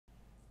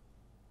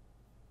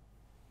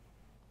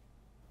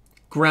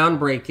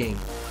Groundbreaking.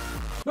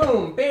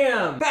 Boom,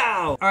 bam,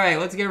 bow. All right,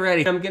 let's get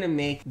ready. I'm gonna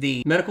make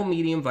the medical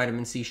medium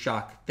vitamin C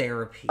shock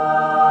therapy.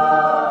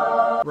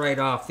 Right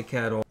off the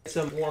kettle.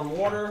 Some warm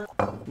water.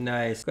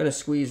 Nice. Gonna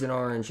squeeze an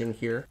orange in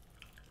here.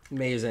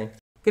 Amazing.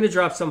 Gonna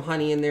drop some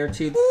honey in there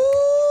too.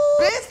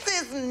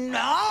 This is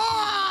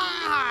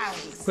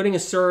nice! Putting a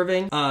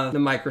serving of the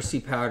micro C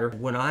powder.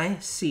 When I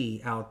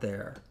see out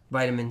there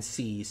vitamin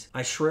C's,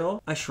 I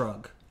shrill, I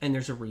shrug. And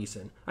there's a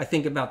reason. I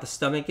think about the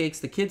stomach aches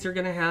the kids are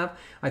gonna have.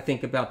 I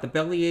think about the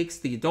belly aches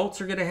the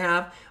adults are gonna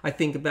have. I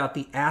think about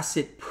the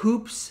acid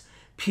poops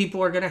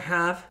people are gonna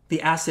have,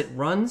 the acid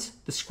runs,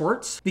 the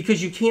squirts,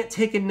 because you can't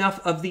take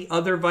enough of the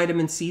other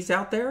vitamin C's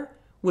out there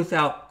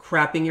without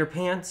crapping your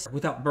pants,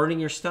 without burning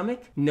your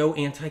stomach. No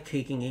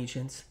anti-caking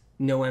agents.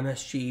 No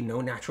MSG, no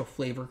natural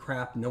flavor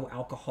crap, no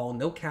alcohol,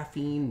 no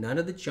caffeine, none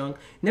of the junk.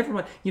 Never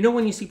mind. You know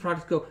when you see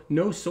products go,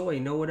 no soy,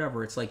 no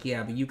whatever, it's like,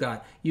 yeah, but you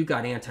got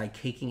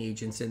anti-caking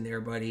agents in there,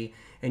 buddy,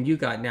 and you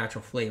got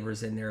natural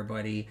flavors in there,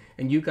 buddy,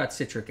 and you got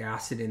citric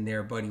acid in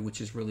there, buddy,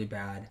 which is really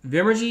bad.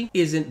 Vimergy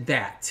isn't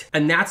that.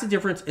 And that's the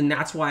difference, and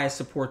that's why I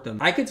support them.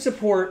 I could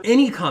support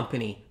any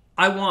company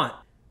I want.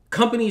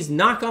 Companies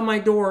knock on my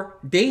door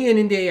day in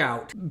and day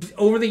out.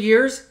 Over the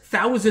years,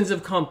 thousands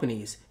of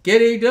companies.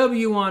 Get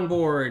AW on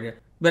board.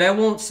 But I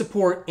won't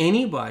support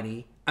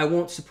anybody. I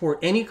won't support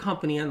any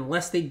company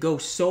unless they go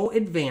so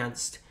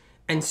advanced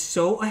and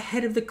so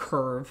ahead of the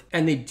curve,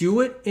 and they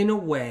do it in a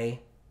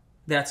way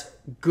that's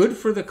good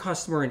for the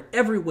customer in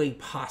every way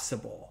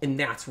possible. And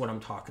that's what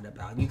I'm talking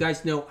about. You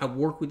guys know I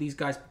work with these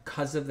guys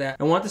because of that.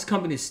 I want this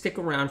company to stick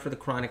around for the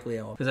chronically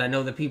ill, because I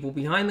know the people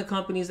behind the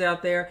companies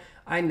out there.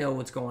 I know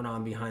what's going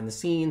on behind the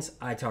scenes.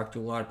 I talk to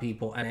a lot of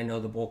people, and I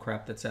know the bull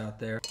crap that's out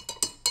there.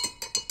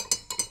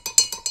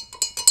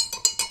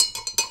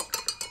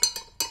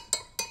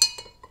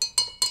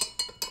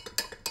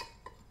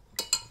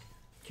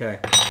 Okay.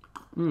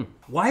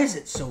 Why is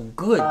it so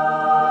good?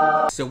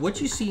 So what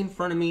you see in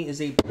front of me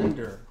is a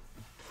blender.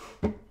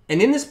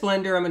 And in this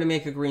blender, I'm gonna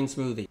make a green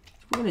smoothie.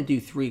 We're gonna do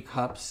 3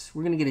 cups.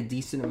 We're gonna get a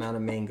decent amount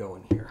of mango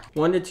in here.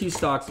 1 to 2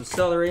 stalks of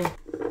celery,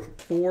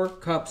 4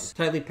 cups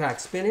tightly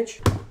packed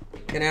spinach.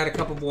 Gonna add a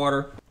cup of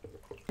water.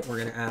 We're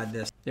gonna add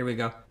this. There we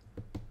go.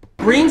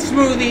 Green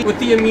smoothie with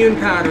the immune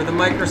powder, the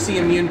micro C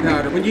immune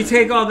powder. When you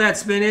take all that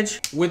spinach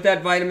with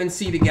that vitamin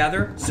C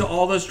together, so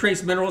all those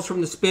trace minerals from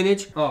the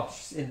spinach, oh,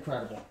 it's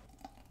incredible.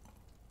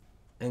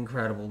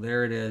 Incredible,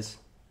 there it is.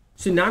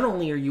 So not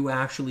only are you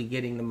actually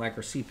getting the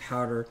micro C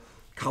powder,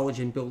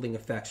 collagen building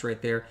effects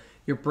right there,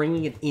 you're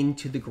bringing it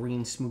into the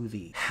green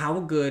smoothie. How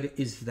good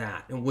is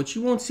that? And what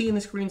you won't see in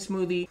this green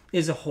smoothie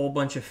is a whole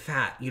bunch of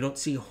fat. You don't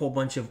see a whole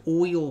bunch of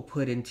oil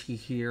put into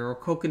here, or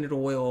coconut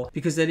oil,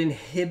 because that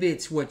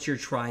inhibits what you're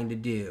trying to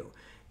do.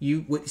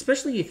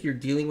 Especially if you're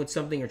dealing with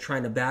something or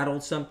trying to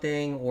battle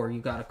something, or you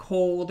got a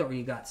cold, or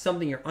you got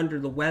something, you're under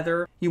the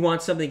weather, you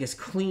want something as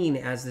clean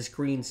as this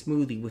green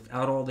smoothie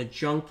without all the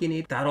junk in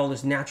it, without all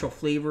those natural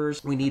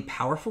flavors. We need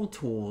powerful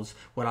tools,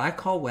 what I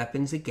call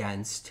weapons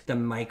against the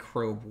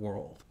microbe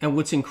world. And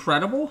what's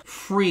incredible?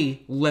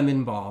 Free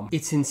lemon balm.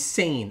 It's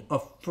insane. A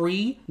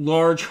free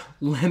large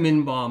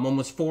lemon balm,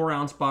 almost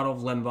 4-ounce bottle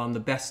of lemon balm, the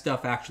best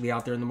stuff actually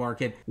out there in the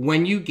market,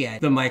 when you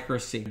get the micro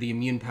C, the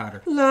immune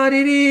powder. La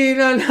di di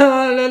la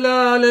la la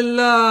la la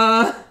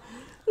la.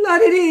 La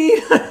di di.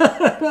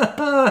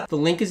 The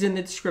link is in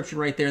the description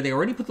right there. They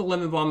already put the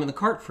lemon balm in the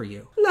cart for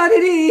you. La di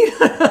di.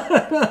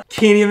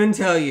 Can't even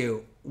tell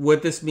you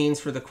what this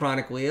means for the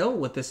chronically ill,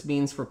 what this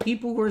means for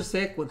people who are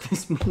sick, what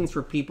this means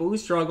for people who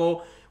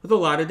struggle with a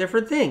lot of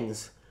different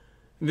things.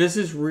 This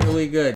is really good.